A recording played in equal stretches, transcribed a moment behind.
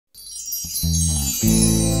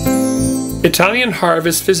Italian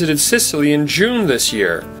Harvest visited Sicily in June this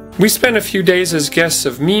year. We spent a few days as guests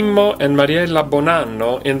of Mimmo and Mariella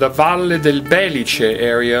Bonanno in the Valle del Belice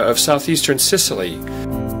area of southeastern Sicily.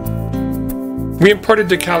 We imported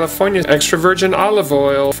to California extra virgin olive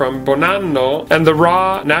oil from Bonanno and the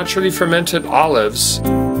raw, naturally fermented olives.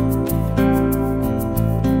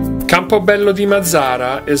 Campobello di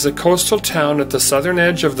Mazara is a coastal town at the southern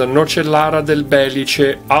edge of the Nocellara del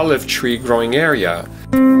Belice olive tree growing area.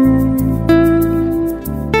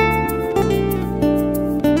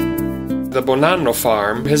 The Bonanno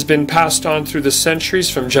farm has been passed on through the centuries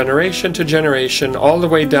from generation to generation all the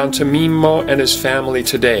way down to Mimmo and his family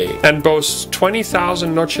today, and boasts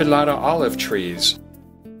 20,000 Nocellara olive trees.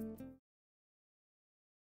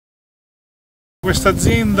 Questa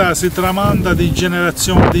azienda si tramanda di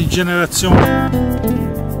generazione in generazione.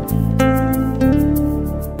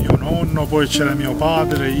 Mio nonno, poi c'era mio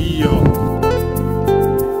padre, io.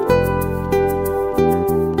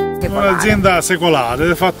 È un'azienda secolare,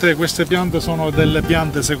 infatti queste piante sono delle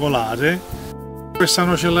piante secolari. Questa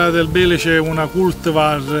Nocellara del Belice è una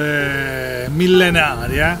cultivar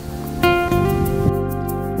millenaria.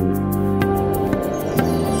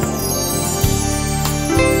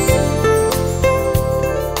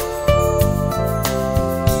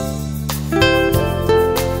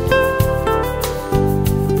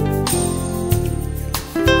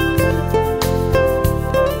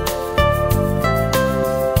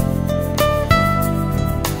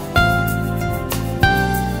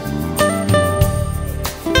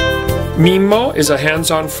 Mimmo is a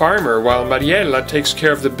hands-on farmer while Mariella takes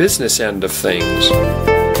care of the business end of things.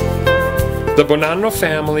 The Bonanno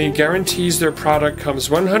family guarantees their product comes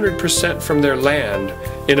 100% from their land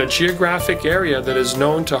in a geographic area that is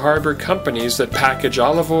known to harbor companies that package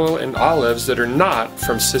olive oil and olives that are not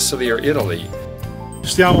from Sicily or Italy.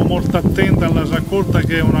 Stiamo molto attenti alla raccolta,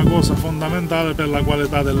 che è una cosa fondamentale per la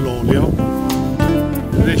qualità dell'olio.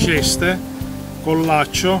 Le ceste col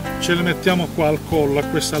laccio ce le mettiamo qua al collo a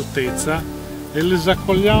questa altezza e le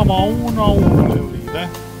raccogliamo a uno le olive,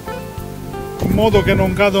 in modo che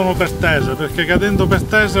non cadono per terra, perché cadendo per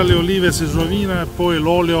terra le olive si rovinano e poi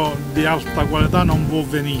l'olio di alta qualità non può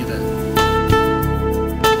venire.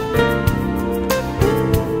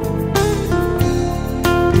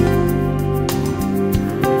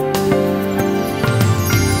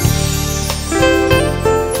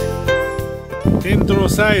 Entro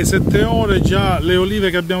 6-7 ore già le olive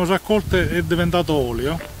che abbiamo raccolte è diventato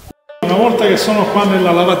olio. Una volta che sono qua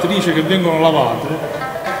nella lavatrice, che vengono lavate,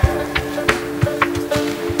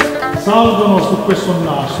 salgono su questo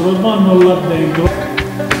nastro e vanno là dentro,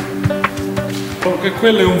 perché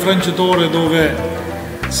quello è un frangitore dove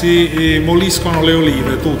si moliscono le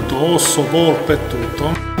olive, tutto, osso, polpa e tutto.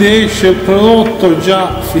 Ed esce il prodotto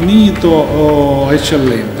già finito,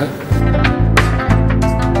 eccellente.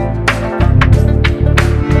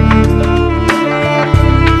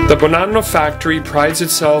 The Bonanno factory prides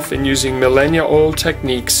itself in using millennia-old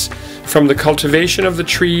techniques, from the cultivation of the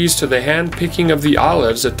trees to the hand-picking of the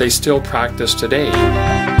olives that they still practice today.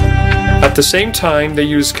 At the same time, they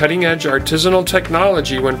use cutting-edge artisanal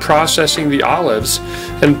technology when processing the olives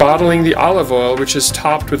and bottling the olive oil, which is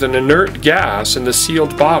topped with an inert gas in the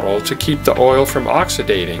sealed bottle to keep the oil from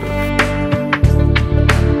oxidating.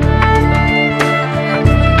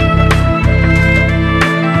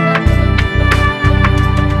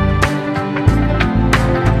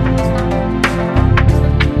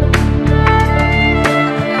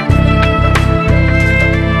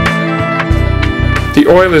 The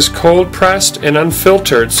oil is cold pressed and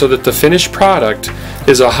unfiltered so that the finished product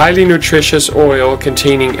is a highly nutritious oil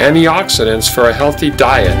containing antioxidants for a healthy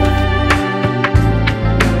diet.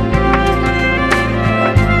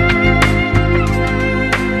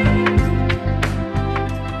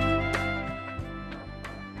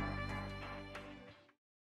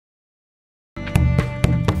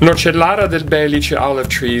 Nocellara del Belice olive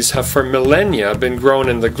trees have for millennia been grown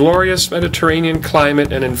in the glorious Mediterranean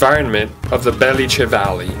climate and environment of the Belice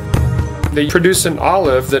Valley. They produce an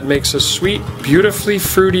olive that makes a sweet, beautifully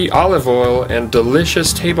fruity olive oil and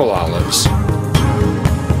delicious table olives.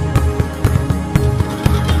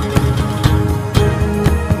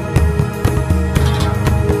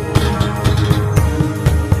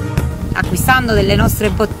 Acquistando delle nostre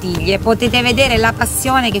bottiglie potete vedere la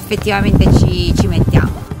passione che effettivamente ci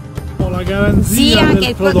mettiamo. La garanzia sia del che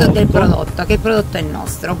il prodotto. del prodotto, che il prodotto è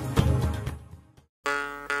nostro.